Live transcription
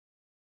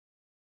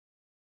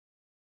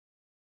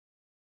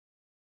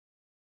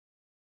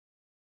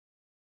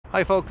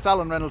Hi folks,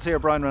 Alan Reynolds here,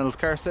 Brian Reynolds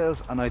Car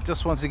Sales, and I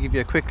just wanted to give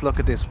you a quick look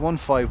at this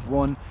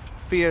 151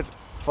 Fiat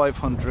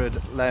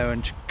 500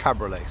 Lounge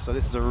Cabriolet. So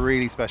this is a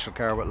really special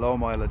car with low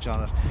mileage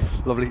on it.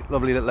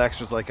 Lovely little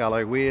extras like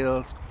alloy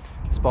wheels,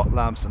 spot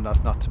lamps, and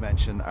that's not to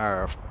mention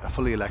our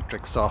fully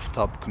electric soft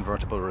top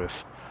convertible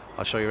roof.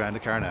 I'll show you around the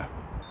car now.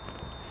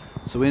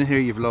 So in here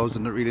you've loads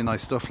of really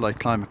nice stuff like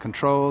climate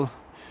control,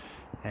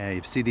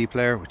 you've CD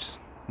player, which is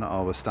not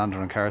always standard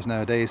on cars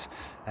nowadays,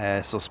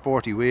 so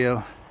sporty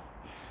wheel.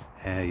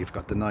 You've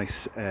got the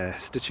nice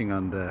stitching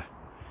on the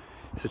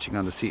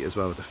seat as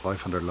well with the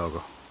 500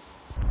 logo.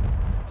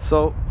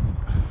 So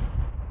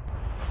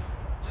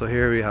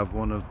here we have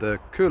one of the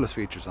coolest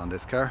features on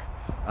this car,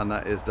 and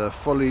that is the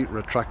fully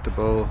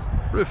retractable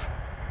roof.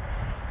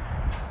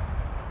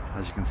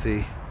 As you can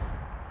see,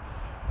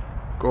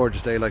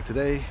 gorgeous day like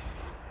today,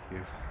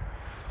 you've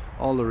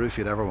all the roof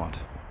you'd ever want.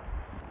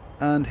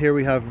 And here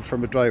we have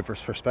from a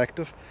driver's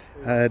perspective.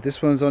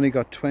 This one's only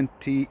got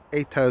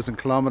 28,000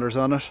 kilometers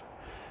on it.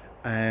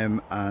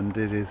 And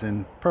it is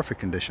in perfect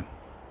condition.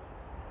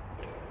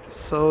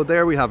 So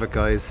there we have it,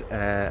 guys.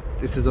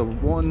 This is a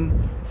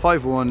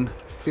 151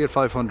 Fiat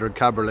 500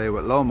 Cabriolet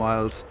with low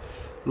miles,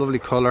 lovely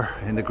colour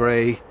in the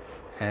grey.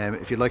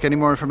 If you'd like any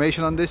more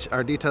information on this,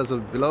 our details are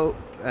below.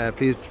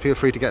 Please feel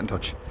free to get in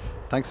touch.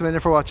 Thanks a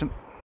million for watching.